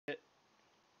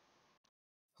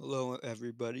Hello,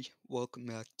 everybody. Welcome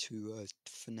back to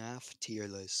FNAF tier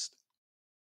list.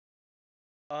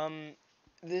 Um,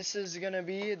 this is gonna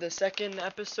be the second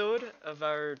episode of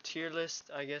our tier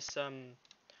list,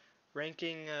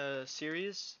 ranking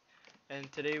series.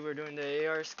 And today we're doing the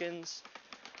AR skins.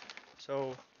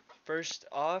 So, first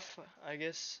off, I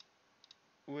guess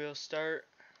we'll start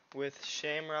with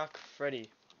Shamrock Freddy.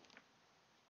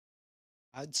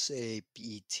 I'd say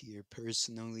B tier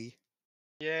personally.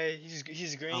 Yeah, he's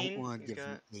I don't green. want to He's give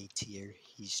him got A tier.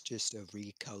 He's just a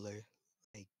recolor.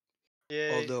 Like,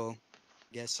 yeah. although, I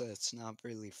guess that's not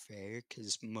really fair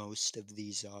because most of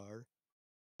these are.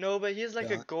 No, but he has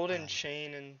like a But golden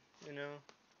chain, and you know.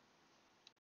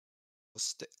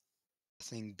 I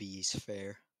think B's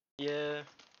fair. Yeah,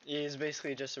 he's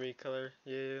basically just a recolor.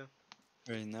 Yeah,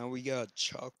 Right now we got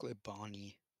Chocolate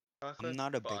Bonnie. I'm chocolate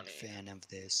not a big bunny. fan of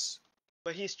this.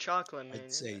 But he's chocolate, I'd man.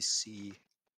 say C.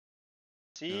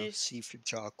 No, See? C for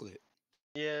chocolate.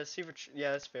 Yeah,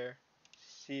 yeah, that's fair.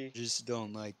 See, Just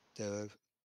don't like the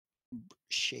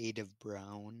shade of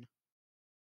brown.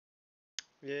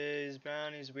 yeah, he's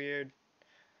brown, he's weird.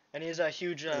 And he has a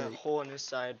huge Right. hole in his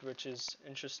side, which is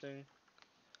interesting.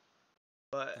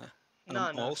 But Uh, I'm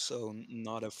not enough. also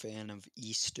not a fan of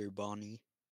Easter Bunny.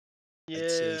 I'd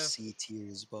say Yeah, C tier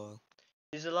as well.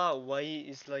 he's a lot white,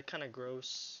 he's like kind of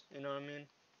gross, you know what I mean?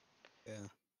 Yeah.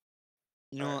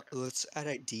 You know Alright, what? Let's add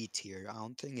a D tier. I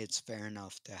don't think it's fair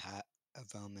enough to have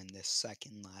him in the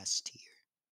second last tier.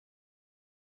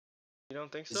 you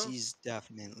don't think Because so? he's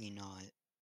definitely not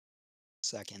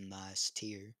second last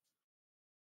tier.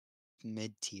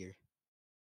 Mid tier.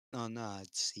 No, no,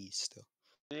 it's C still.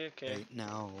 Yeah, okay. Right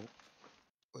now,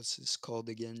 what's this called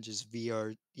again? Just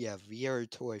VR. Yeah, VR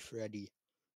Toy Freddy.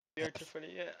 VR to F.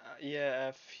 Freddy, yeah, yeah,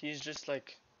 F. He's just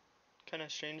like kind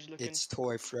of strange looking. It's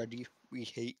Toy Freddy. We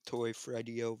hate Toy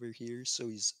Freddy over here, so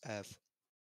he's F.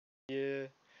 Yeah.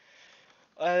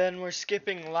 And then we're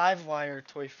skipping Livewire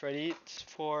Toy Freddy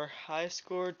for High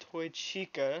Score Toy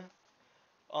Chica.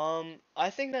 I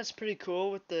think that's pretty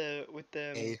cool with the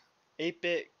A.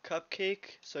 8-bit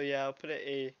cupcake. So yeah, I'll put it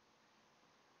A.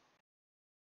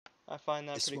 I find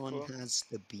that This pretty one cool. has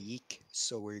the beak,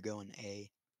 so we're going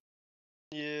A.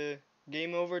 Yeah.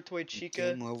 Game over, Toy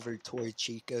Chica. Game over Toy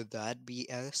Chica, that'd be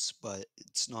S, but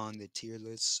it's not on the tier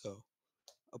list, so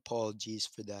apologies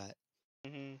for that.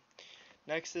 Mhm.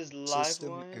 Next is System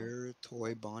Livewire. error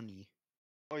Toy Bonnie.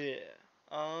 Oh yeah.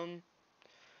 Um,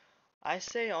 I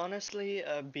say honestly,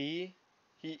 B.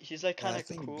 He's like Yeah, kind I of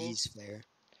think cool. B's fair.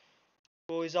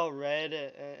 Well, he's all red.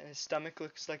 His stomach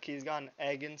looks like he's got an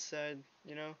egg inside.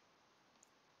 You know.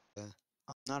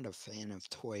 I'm not a fan of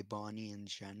Toy Bonnie in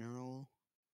general,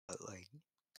 but like,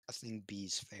 I think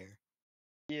B's fair.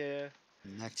 Yeah.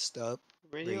 Next up,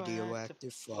 Radioactive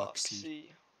Radioactive Foxy.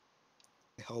 Foxy.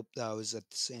 I hope that was at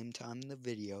the same time in the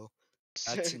video.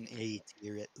 That's an A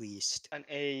tier at least. An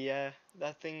A, yeah.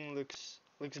 That thing looks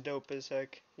dope as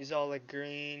heck. He's all like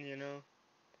green, you know.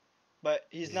 But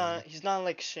Yeah. he's not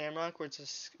like Shamrock where it's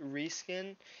a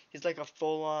reskin. He's like a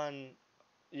full on,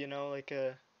 you know, like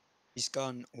a He's got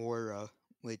an aura,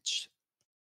 which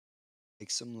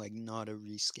makes him like not a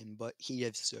reskin, but he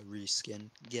is a reskin.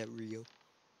 Get real.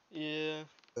 yeah,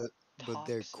 But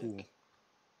they're cool.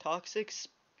 toxic. Toxic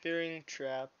spearing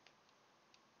trap.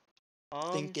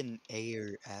 Um Thinking A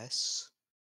or S.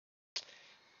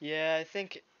 yeah, I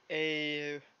think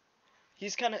a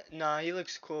he's kind of nah, he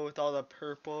looks cool with all the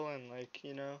purple and like,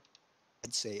 you know.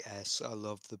 I'd say S. I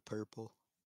love the purple.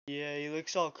 Yeah, he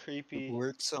looks all It creepy.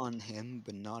 works on him,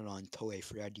 but not on Toy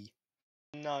Freddy.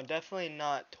 No, definitely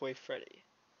not Toy Freddy.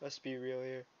 Let's be real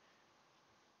here.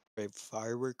 Right,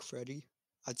 Firework Freddy.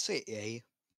 I'd say A.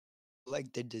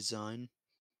 Like the design.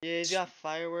 Yeah, he's It's got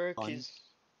firework. fun.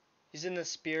 He's in the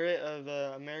spirit of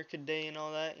America Day and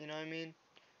all that. You know what I mean?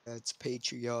 It's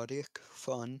patriotic,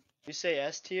 fun. You say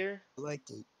S tier? I like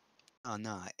it. Oh,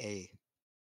 nah, A.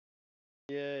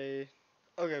 Yay.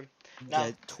 Okay. Now,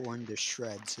 Get torn to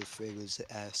shreds if it was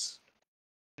S.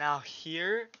 now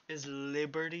here is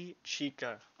Liberty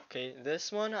Chica. Okay,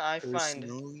 this one I find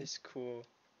Personally, is cool.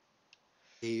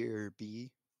 A or B.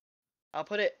 I'll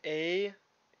put it A.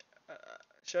 Uh,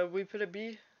 should we put it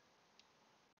B?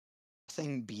 I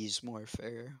think B's more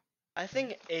fair. I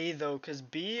think A though, cause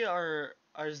B are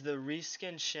the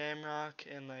reskin Shamrock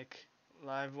and like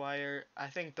Livewire. I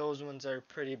think those ones are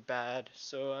pretty bad.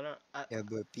 So I don't. Yeah,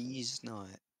 but B's not.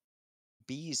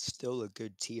 B's still a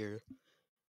good tier.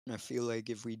 And I feel like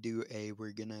if we do A,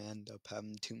 we're gonna end up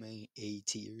having too many A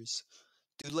tiers.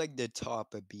 Do like the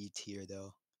top of B tier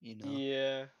though, you know?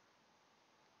 Yeah.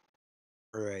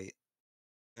 Alright,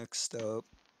 next up,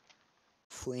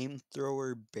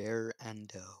 Flamethrower Bear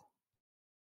Endo.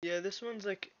 Yeah, this one's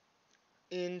like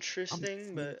I'm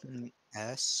interesting, but thinking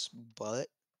S, but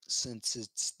since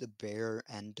it's the bare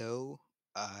endo,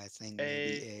 I think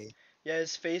maybe A. A. Yeah,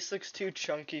 his face looks too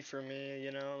chunky for me,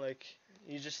 you know, like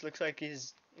he just looks like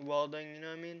he's welding, you know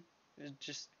what I mean? It's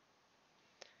just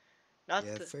not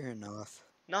Yeah, the fair enough.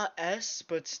 not S,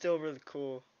 but still really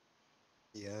cool.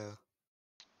 Yeah.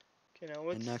 Okay, now And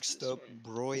what's next this up, one?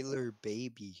 Broiler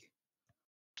Baby.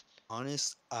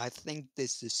 Honest, I think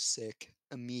this is sick.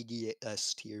 Immediate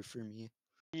S tier for me.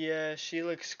 Yeah, she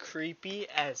looks creepy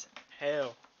as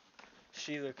hell.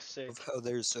 She looks Of sick. how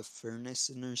there's a furnace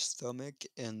in her stomach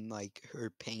and like her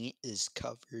paint is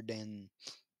covered in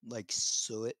like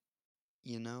soot,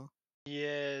 you know?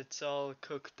 Yeah, it's all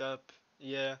cooked up.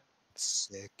 Yeah.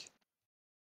 Sick.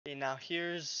 Okay, now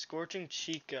here's Scorching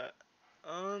Chica.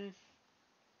 Um,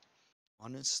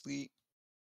 Honestly,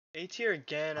 A tier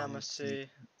again, I I'm must say.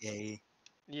 thinking A.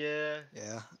 Yeah.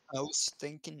 Yeah, I was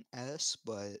thinking S,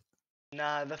 but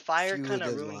Nah, the a fire few of kind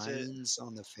of the ruins it. lines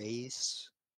on the face.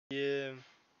 Yeah.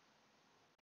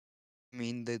 I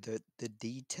mean, the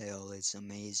detail is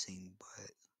amazing,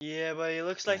 but Yeah, but he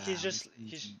looks like yeah, I'm he's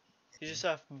thinking he's A. just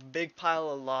a big pile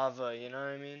of lava, you know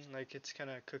what I mean? Like it's kind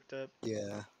of cooked up.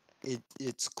 Yeah,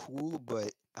 it's cool,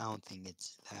 but I don't think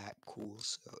it's that cool.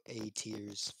 So A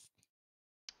tier's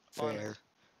fair. Honest,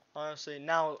 honestly.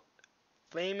 Now,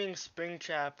 Flaming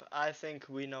Springtrap, I think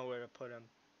we know where to put him.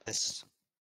 S.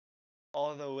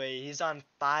 All the way. He's on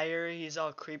fire. He's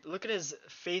all creepy. Look at his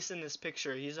face in this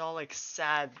picture. He's all like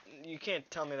sad. You can't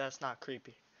tell me that's not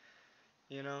creepy.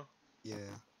 You know?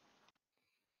 Yeah.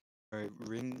 All right,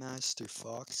 Ringmaster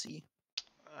Foxy.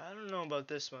 I don't know about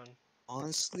this one.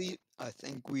 Honestly, I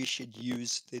think we should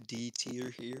use the D tier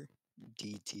here.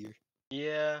 D tier.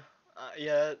 Yeah,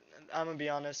 yeah. I'm gonna be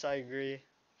honest. I agree.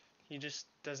 He just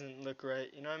doesn't look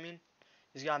right. You know what I mean?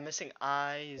 He's got missing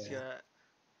eye. He's Yeah, got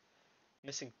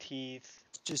missing teeth.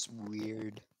 it's just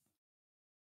weird.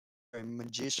 All right,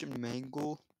 Magician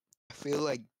Mangle. I feel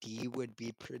like D would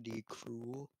be pretty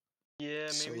cruel. Yeah,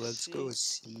 So maybe let's go C. with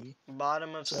C.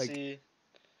 Bottom of It's like C.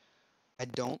 I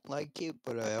don't like it,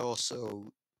 but I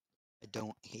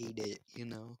don't hate it, you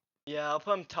know? Yeah, I'll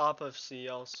put him top of C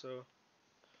also.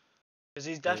 Because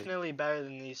he's Right. definitely better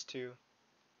than these two.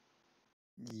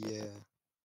 Yeah.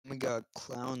 We got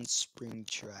Clown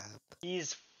Springtrap.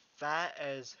 He's fat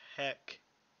as heck.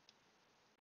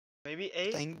 Maybe I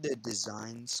A? think the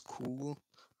design's cool.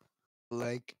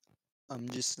 Like, I'm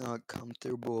just not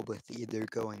comfortable with either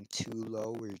going too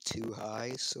low or too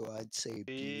high, so I'd say B?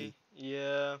 B.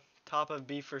 Yeah, top of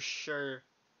B for sure.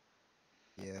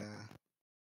 Yeah.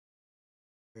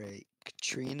 Right.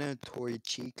 Katrina Toy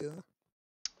Chica.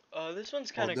 This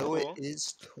one's kind of Although it cool.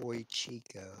 is Toy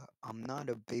Chica, I'm not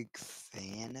a big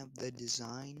fan of the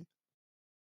design.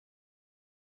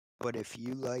 But if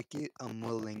you like it, I'm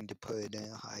willing to put it in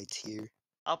a high tier.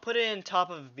 I'll put it in top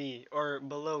of B or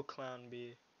below clown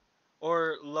B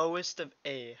or lowest of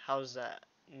A. How's that?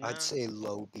 I'd No, say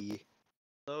low B.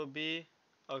 low B.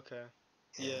 Okay.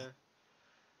 Yeah. Yeah.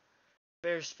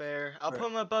 Fair's fair. I'll Right.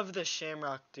 put him above the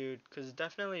Shamrock dude, cause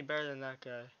definitely better than that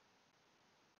guy.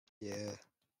 Yeah.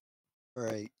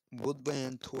 Right.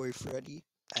 Woodland Toy Freddy.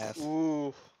 F.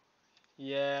 Ooh,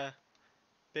 yeah,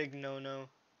 big no-no.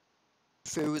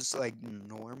 If it was like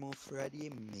normal Freddy,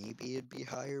 maybe it'd be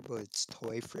higher, but it's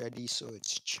Toy Freddy, so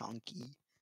it's chunky.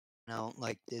 I don't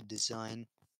like the design.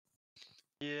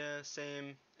 Yeah,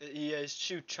 same. Yeah, it's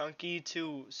too chunky,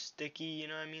 too sticky. You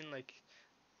know what I mean? Like,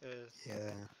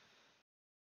 Yeah.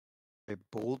 Right.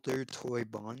 Boulder Toy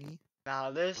Bonnie. now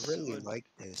I this really would, like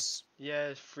this.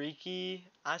 yeah,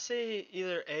 freaky. I say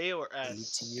either A or A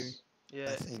tier. S.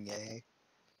 I Yeah, think A.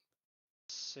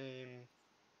 same.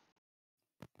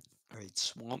 Alright,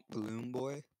 Swamp Balloon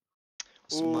Boy.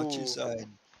 As much Ooh, as I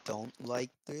don't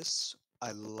like this,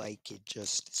 I like it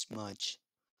just as much.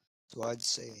 So I'd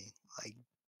say, like,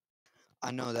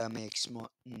 I know that makes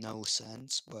no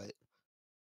sense, but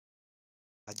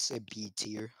I'd say B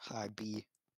tier, high B.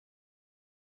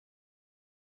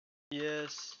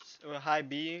 yes. High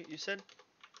B, you said?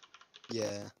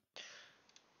 Yeah,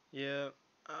 Yeah.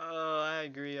 I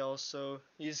agree. Also,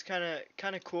 he's kind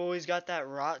of cool. He's got that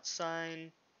rot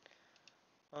sign.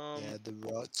 Um, yeah, the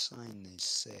rot sign is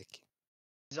sick.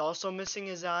 He's also missing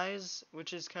his eyes,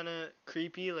 which is kind of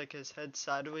creepy, like his head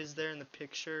sideways there in the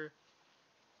picture.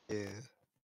 Yeah.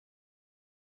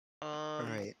 Um,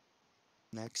 Alright,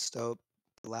 next up,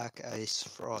 Black Ice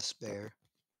Frost Bear.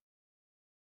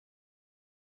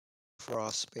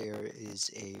 Frost Bear is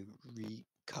a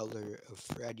recolor of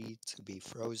Freddy to be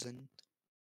frozen,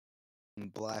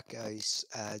 and Black Ice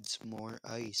adds more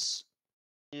ice.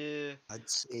 yeah, I'd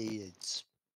say it's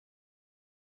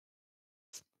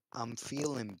I'm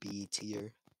feeling B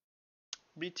tier.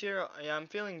 B tier, yeah, I'm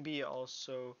feeling B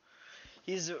also.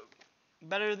 He's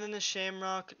better than the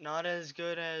Shamrock, not as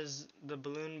good as the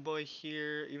Balloon Boy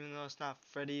here, even though it's not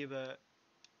Freddy, but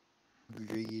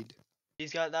Agreed.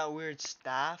 he's got that weird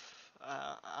staff.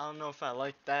 I don't know if I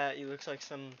like that. He looks like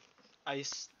some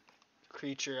ice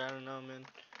creature. I don't know, man.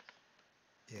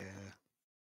 Yeah.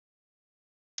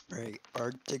 Right.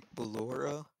 Arctic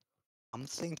Ballora. I'm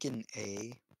thinking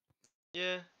A.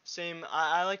 Yeah, same.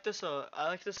 I like this I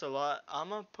like this a lot. I'm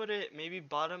gonna put it maybe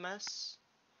bottom S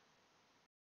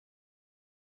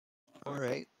or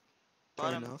Alright.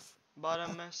 Fair bottom enough.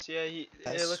 bottom S. Yeah, it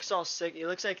S. looks all sick. It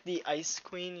looks like the Ice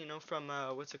Queen, you know, from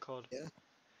what's it called? Yeah.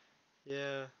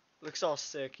 Yeah, looks all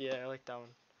sick. Yeah, I like that one.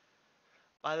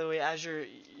 By the way, Azure,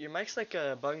 your mic's like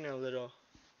bugging a little.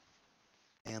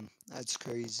 Damn. That's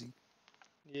crazy.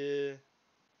 Yeah,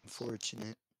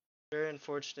 Unfortunate. very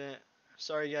unfortunate.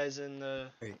 Sorry guys in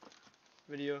the Right.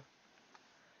 video.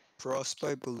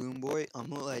 Frostbite Balloon Boy. I'm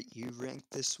gonna let you rank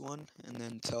this one and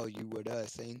then tell you what I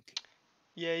think.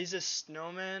 Yeah, he's a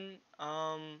snowman.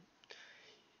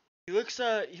 He looks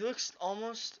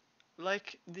almost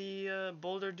like the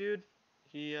Boulder dude.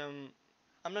 He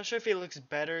I'm not sure if he looks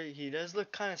better. He does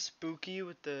look kind of spooky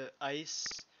with the ice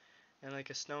and like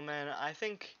a snowman. I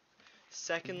think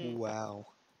second Wow.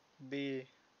 B.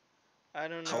 I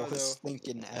don't I know was though.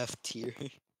 thinking F tier.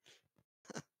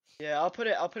 Yeah, I'll put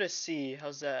a C.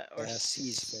 How's that? Or Yeah,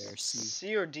 C's fair. C.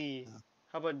 C or D? Uh,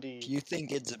 How about if D? you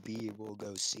think it's a B, we'll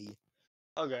go C.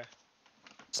 Okay.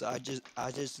 So I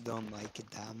just don't like it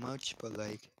that much, but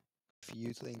like if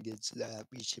you think it's that,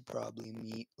 we should probably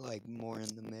meet like more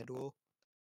in the middle.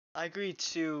 I agree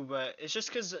too, but it's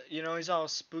just 'cause you know he's all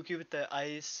spooky with the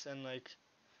ice and like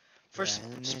for Yeah,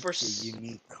 and it's a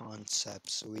unique concept,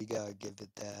 so we gotta give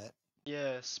it that.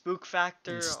 yeah, spook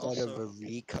factor Instead of also. a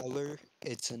recolor,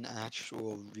 it's an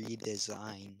actual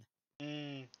redesign.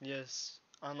 Yes.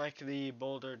 Unlike the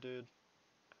Boulder dude.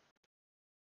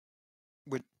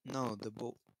 With no,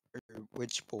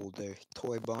 which boulder?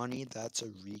 Toy Bonnie, that's a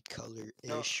No,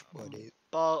 recolor-ish, but it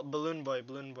Balloon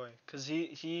Boy, 'cause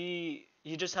he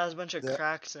just has a bunch of that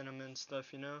cracks in him and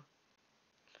stuff, you know.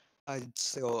 I'd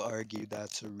still argue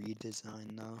that's a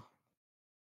redesign though.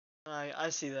 I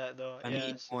see that though. I mean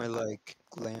Yes. more like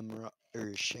Glamrock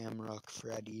or Shamrock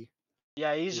Freddy,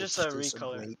 Yeah, he's just it's a just a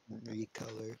recolor. blatant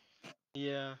recolor.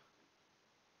 Yeah.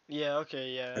 Yeah.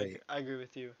 Okay. Yeah. Right, I agree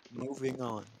with you. moving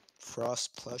on.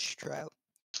 Frost Plush Trout.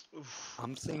 Oof.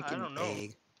 I'm I thinking don't know.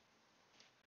 A,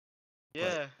 but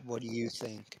Yeah. what do you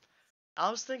think? I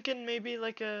was thinking maybe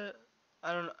like a.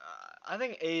 I don't. I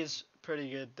think A is pretty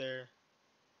good there.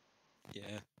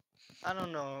 Yeah. I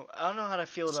don't know. I don't know how to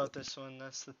feel So about this one.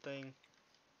 That's the thing.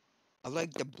 I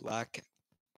like the black,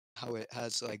 how it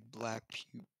has like black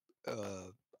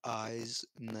eyes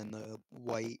and then the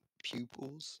white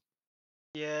pupils.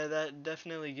 Yeah, that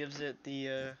definitely gives it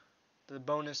the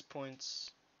bonus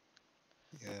points.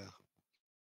 Yeah.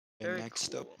 And Very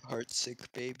next up, cool.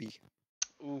 Heartsick Baby.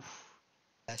 Oof.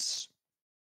 S.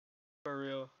 For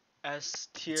real. S It's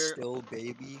tier. still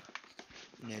baby,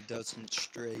 and it doesn't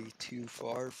stray too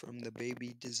far from the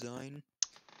baby design.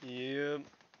 Yep.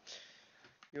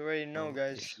 You already know, So if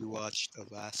guys. you watch the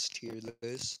last tier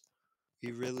list,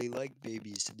 we really like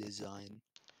baby's design.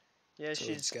 Yeah, So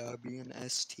it's she's gotta be an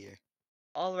S tier.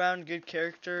 all around good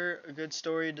character, a good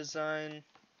story design.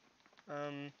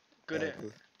 Um, good. Yeah,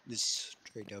 this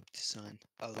straight up design.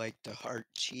 I like the heart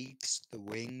cheeks, the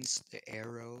wings, the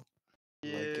arrow. I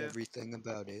like Yeah, everything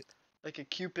about it. like a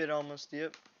Cupid almost.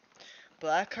 Yep.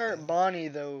 Blackheart Yeah. Bonnie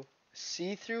though.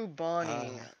 See-through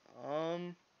Bonnie. Uh,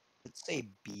 Um. let's say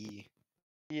B.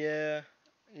 Yeah.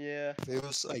 Yeah. If it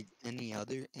was like any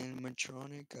other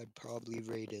animatronic, I'd probably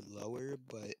rate it lower,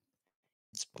 but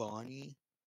it's Bonnie,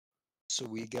 so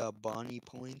we got Bonnie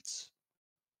points,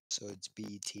 so it's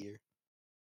B tier.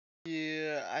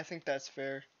 Yeah. I think that's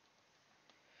fair.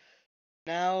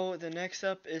 Now the next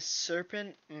up is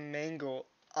Serpent Mangle.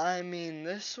 I mean,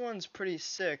 this one's pretty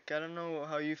sick. I don't know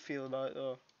how you feel about it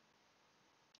though.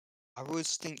 I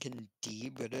was thinking D,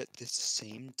 but at the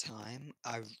same time,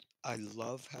 I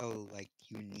love how like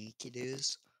unique it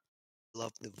is.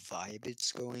 Love the vibe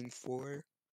it's going for,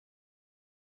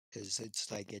 cause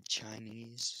it's like a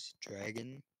Chinese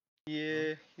dragon. You know?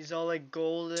 Yeah, he's all like So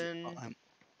golden.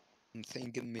 I'm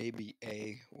thinking maybe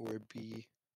A or B.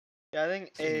 Yeah, I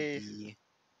think I think A. B.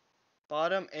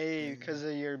 Bottom A Yeah, because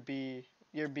of your B.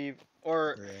 Your B.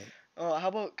 Or, right. oh, how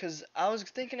about, because I was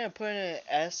thinking of putting an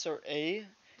S or A,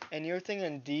 and you're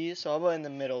thinking D, so how about in the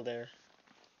middle there?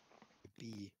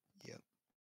 B. Yep.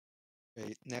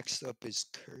 Right. Next up is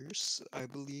Curse, I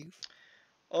believe.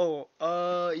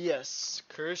 Oh, yes.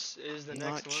 Curse is the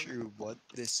next Not one. sure what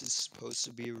this is supposed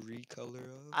to be a recolor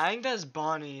of. I think that's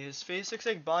Bonnie. His face looks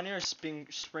like Bonnie or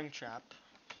Springtrap.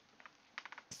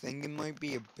 I think it might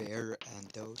be a bear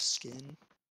endo skin.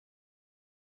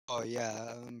 Oh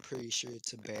yeah, I'm pretty sure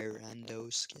it's a bear endo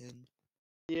skin.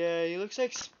 Yeah, he looks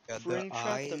like Yeah, the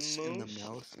Springtrap the eyes and the most.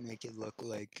 mouth make it look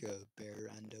like a bear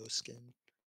endo skin.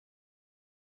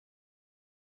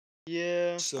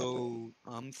 Yeah, So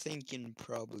I'm thinking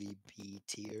probably B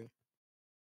tier.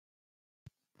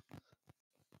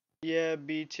 yeah,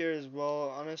 B tier as well,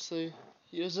 honestly.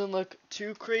 He doesn't look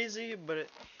too crazy, but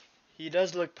he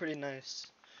does look pretty nice.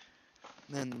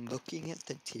 Man, looking at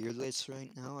the tier list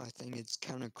right now, I think it's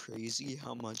kind of crazy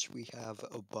how much we have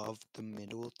above the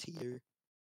middle tier,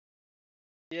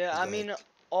 Yeah, I mean, like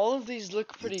all of these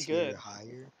look B pretty tier good.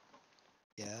 higher.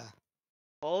 Yeah,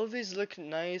 All of these look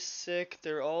nice, sick.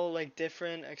 They're all like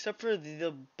different, except for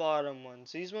the bottom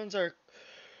ones. These ones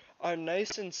are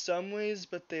nice in some ways,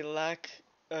 but they lack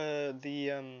uh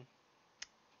the um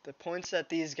the points that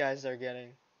these guys are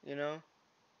getting. You know.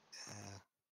 yeah.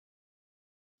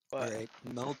 But Alright,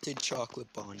 melted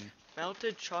chocolate bunny.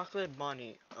 melted chocolate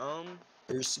bunny.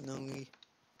 Personally,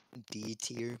 D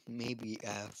tier, maybe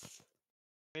F.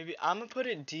 Maybe I'm gonna put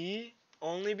it D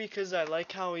only because I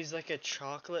like how he's like a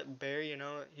chocolate bear. You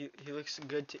know, he looks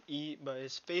good to eat, but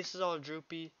his face is all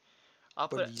droopy. I'll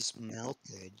But put he's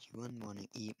melted. You wouldn't want to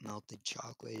eat melted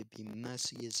chocolate. It'd be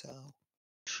messy as hell.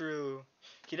 true.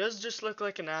 He does just look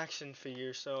like an action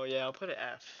figure, so yeah, I'll put it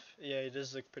F. Yeah, he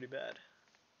does look pretty bad.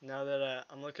 Now that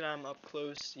I'm looking at him up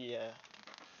close, yeah.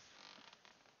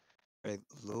 Right,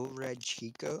 Little Red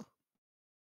Chica.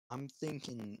 I'm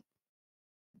thinking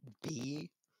B,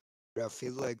 but I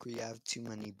feel like we have too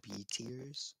many B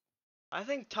tiers. I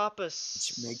think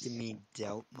It's making Tapas. me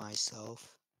doubt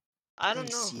myself. I I don't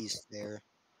think know. C is fair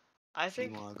I if you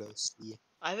think want to go C.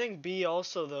 I think B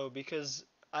also though because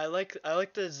I like the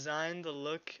design, the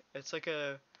look. It's like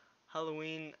a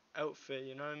Halloween outfit.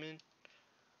 You know what I mean?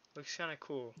 Looks kind of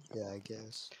cool. Yeah, I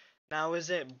guess. Now, is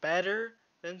it better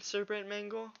than Serpent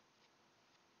Mangle?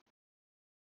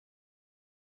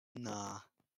 Nah.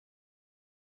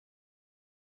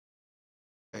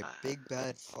 Right, Uh, Big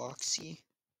Bad Foxy.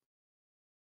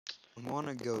 I want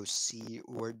to go C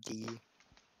or D.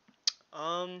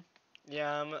 um,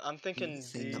 yeah, I'm thinking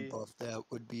Anything D. above that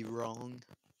would be wrong.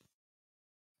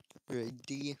 Right,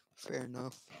 D, fair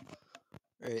enough.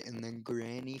 Right, and then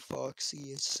Granny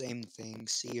Foxy is same thing,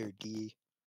 C or D.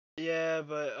 Yeah,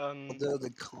 but Although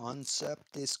the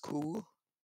concept is cool,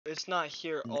 it's not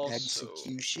here and also.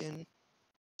 execution,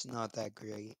 it's not that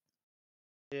great.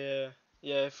 Yeah,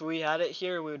 yeah. If we had it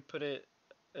here, we would put it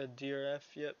a D or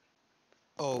F. Yep.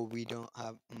 Oh, we don't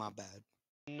have, my bad.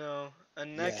 No.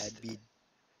 And Yeah, it'd be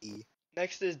D.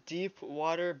 next is Deep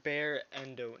Water Bear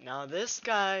Endo. Now this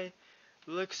guy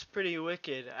looks pretty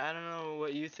wicked. I don't know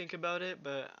what you think about it,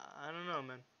 but I don't know,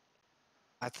 man.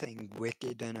 I think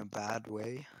wicked in a bad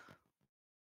way.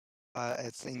 I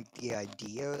think the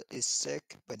idea is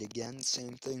sick, but again,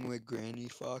 same thing with Granny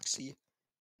Foxy.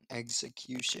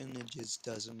 Execution, it just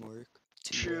doesn't work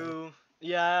too well. True.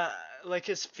 Yeah, like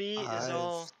his feet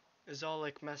I've, is all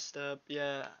like messed up.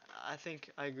 Yeah, I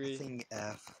I agree. think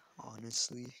F,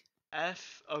 honestly.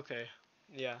 F. Okay.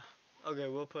 Yeah. Okay,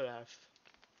 we'll put F.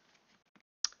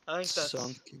 I think that's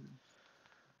Sunken.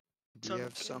 Do we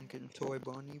have sunken. Sunken Toy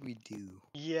Bonnie? We do.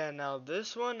 Yeah. Now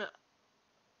this one,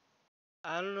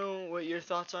 I don't know what your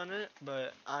thoughts on it,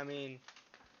 but I mean,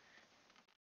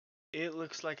 it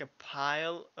looks like a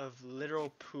pile of literal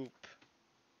poop.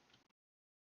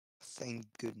 Thank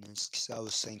goodness, because I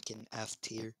was thinking F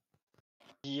tier.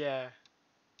 Yeah.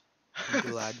 I'm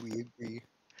glad we agree.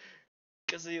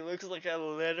 Because he looks like a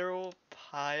literal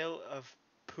pile of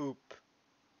poop.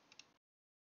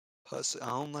 Plus, I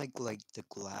don't like the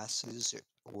glasses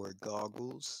or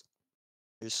goggles.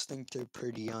 I just think they're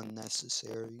pretty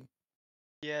unnecessary.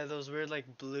 Yeah, those weird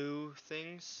like blue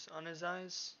things on his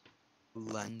eyes.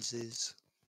 Lenses,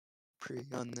 pretty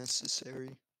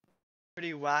unnecessary.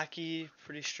 Pretty wacky,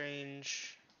 pretty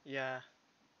strange. Yeah.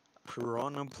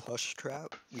 Piranha plush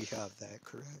trap, we have that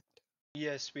correct.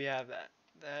 Yes, we have that.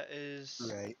 That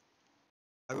is. Right.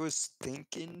 I was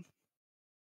thinking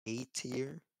A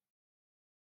tier,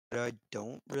 but I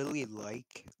don't really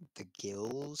like the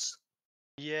gills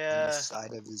on the Yeah,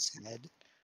 side of his head.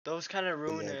 those kind of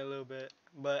So ruin yeah, it a little bit,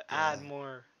 but add yeah.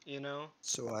 more, you know?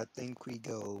 So I think we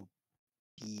go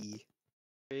B.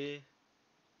 B.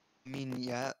 I mean,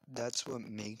 yeah, that's what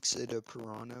makes it a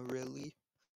piranha, really.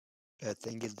 I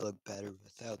think it'd look better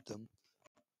without them.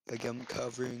 Like, I'm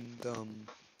covering them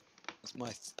with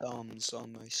my thumbs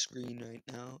on my screen right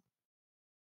now.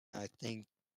 I think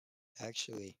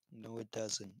actually no, it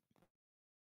doesn't.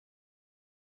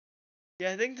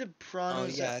 Yeah, I think the Oh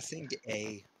piranhas. yeah, I think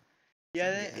A. I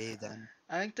Yeah, think A then.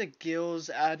 I think the gills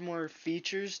add more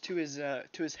features to his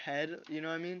head. You know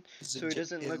what I mean? 'Cause So he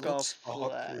doesn't it look all looks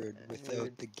flat awkward and without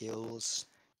weird. the gills.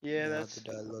 Yeah, Now that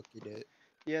I look at it,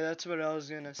 that's what I was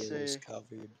gonna gills say.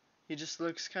 covered. He just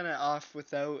looks kind of off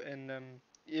without, and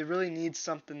it really needs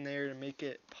something there to make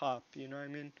it pop. You know what I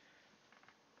mean?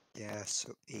 Yeah,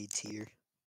 so A tier.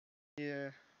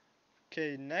 Yeah.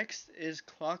 Okay, next is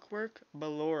Clockwork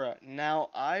Ballora. Now,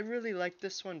 I really like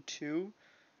this one too.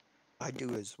 I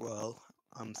do as well.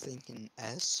 I'm thinking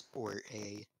S or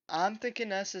A. I'm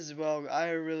thinking S as well. I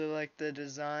really like the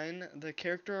design. The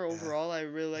character Yeah, overall, I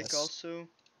really like S. also.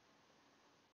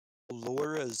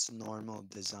 Laura's normal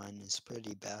design is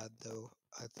pretty bad though.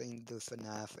 I think the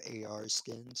FNAF AR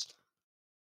skins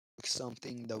took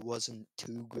something that wasn't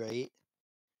too great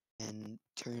and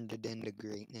turned it into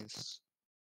greatness.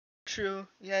 True.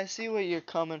 Yeah, I see where you're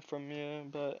coming from, yeah,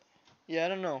 but yeah, I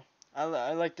don't know. I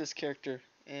like this character.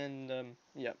 And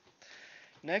yeah.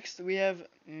 Next we have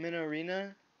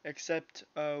Minorina, except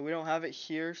we don't have it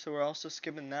here, so we're also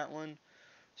skipping that one.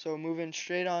 So moving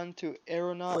straight on to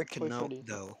Aeronaut Quick Toy note Freddy.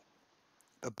 though,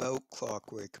 about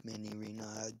Clockwork Mini Arena,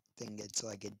 I think it's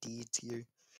like a D tier.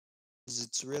 Cause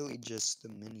it's really just the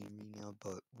mini arena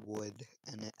but wood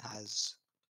and it has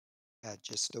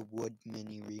just a wood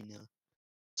mini arena.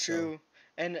 So True.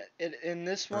 And in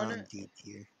this we're one, on D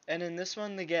tier.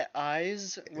 they get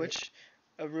eyes, Er, which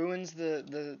ruins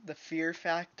the fear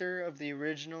factor of the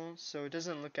original, so it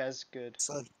doesn't look as good. It's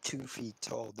like 2 feet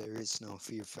tall, there is no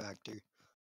fear factor.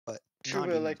 But True, not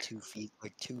but even like 2 feet,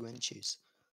 like 2 inches.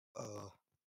 Uh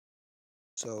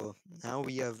so now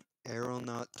we have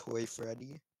Aeronaut Toy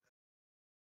Freddy.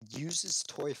 Uses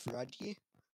Toy Freddy,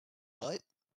 but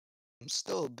I'm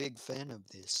still a big fan of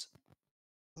this.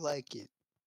 I like it.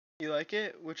 you like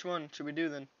it? Which one should we do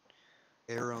then?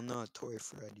 Aeronaut Toy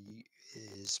Freddy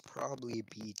is probably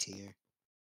B tier.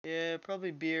 Yeah,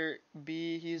 probably beer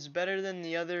B. He's better than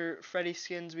the other Freddy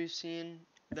skins we've seen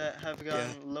that have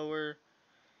Yeah, gotten lower.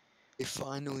 they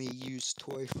finally used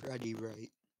Toy Freddy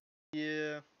right.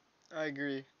 Yeah, I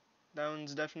agree. That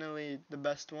one's definitely the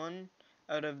best one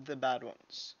out of the bad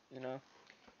ones, you know?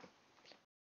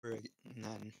 Right, and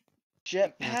then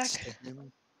next Jetpack to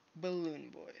him, Balloon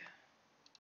Boy.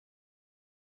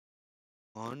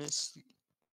 honestly,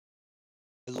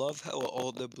 I love how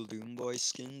all the Balloon Boy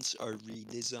skins are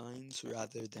redesigns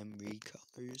rather than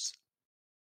recolors.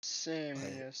 Same,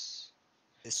 But yes.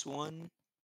 this one,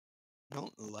 I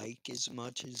don't like as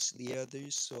much as the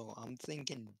others, so I'm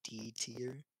thinking D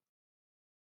tier.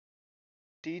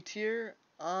 D tier.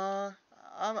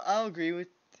 I'll agree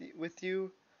with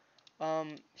you.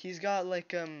 He's got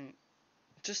like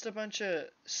just a bunch of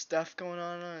stuff going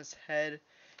on his head.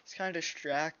 It's kind of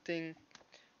distracting.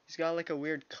 He's got like a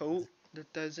weird coat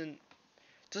that doesn't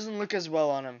look as well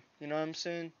on him. You know what I'm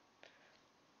saying?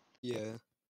 Yeah,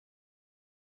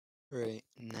 right,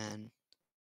 and then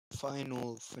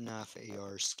final FNAF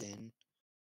AR skin,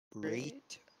 Great,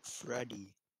 Great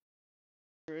Freddy.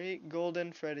 great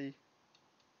Golden Freddy.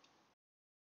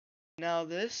 Now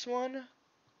this one,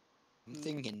 I'm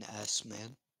thinking S,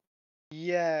 man,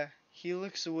 yeah, he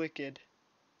looks wicked.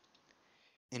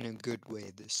 in a good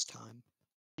way this time.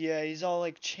 Yeah, he's all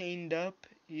like chained up.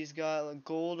 He's got like,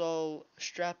 gold all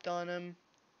strapped on him.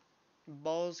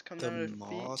 Balls coming The out of his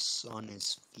feet. moss on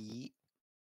his feet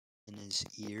and his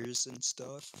ears and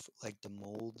stuff, like the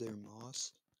mold or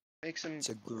moss. Makes him. It's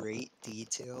a great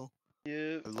detail.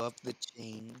 Yeah, I love the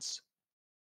chains.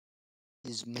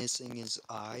 He's missing his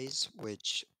eyes,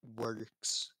 which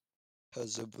works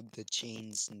because of the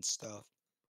chains and stuff.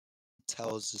 It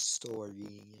tells a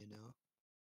story.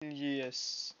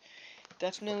 yes.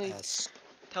 So Definitely S.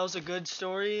 tells a good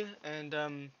story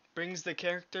and brings the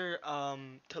character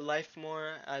to life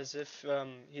more as if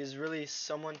he's really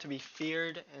someone to be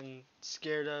feared and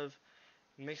scared of.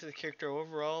 It makes the character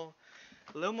overall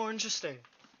a little more interesting.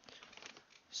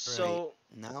 Right. So,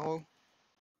 Now,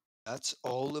 that's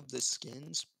all of the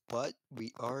skins, but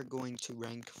we are going to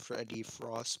rank Freddy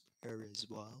Frostbear as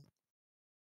well.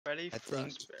 Freddy I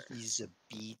think Frostbear. he's a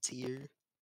B tier,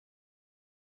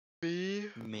 B.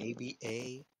 maybe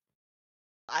A.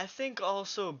 I think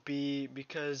also B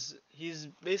because he's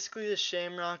basically the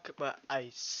Shamrock but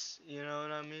ice. You know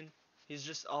what I mean? He's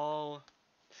just all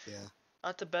Yeah.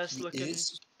 not the best He looking,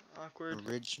 is awkward.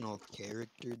 original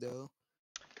character though.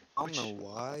 I don't know Which,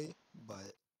 why,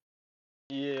 but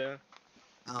yeah,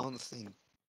 I don't think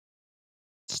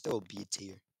still B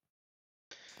tier.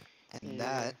 And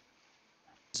yeah. that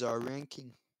is our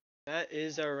ranking. That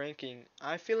is our ranking.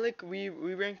 I feel like we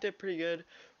ranked it pretty good.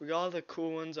 We got all the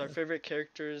cool ones, our favorite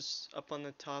characters up on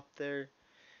the top there.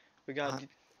 We got I,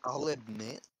 I'll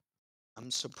admit,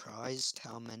 I'm surprised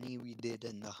how many we did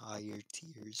in the higher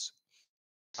tiers.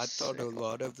 I thought a sick.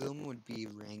 lot of them would be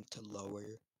ranked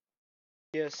lower.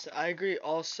 Yes, I agree.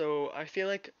 Also, I feel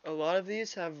like a lot of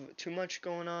these have too much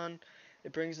going on.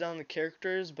 It brings down the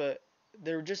characters, but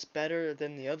they're just better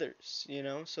than the others, you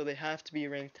know? So they have to be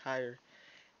ranked higher.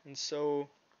 And so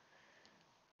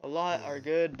a lot are Yeah,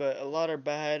 good, but a lot are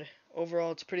bad.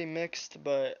 Overall, it's pretty mixed,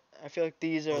 but I feel like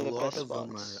these a are the lot best of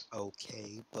them are ones.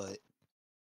 okay, but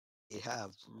they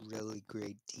have really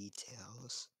great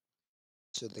details,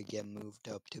 so they get moved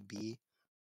up to B.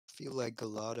 I feel like a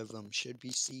lot of them should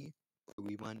be C, but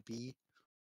we went B.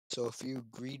 So if you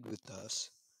agreed with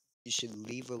us, you should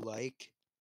leave a like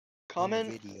on the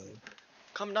Comment video,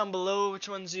 comment down below which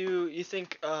ones you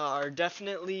think are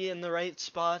definitely in the right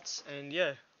spots, and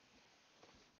yeah,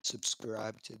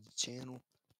 subscribe to the channel,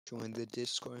 join the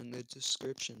Discord in the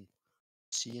description.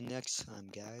 See you next time,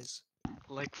 guys.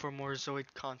 like for more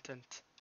Zoid content.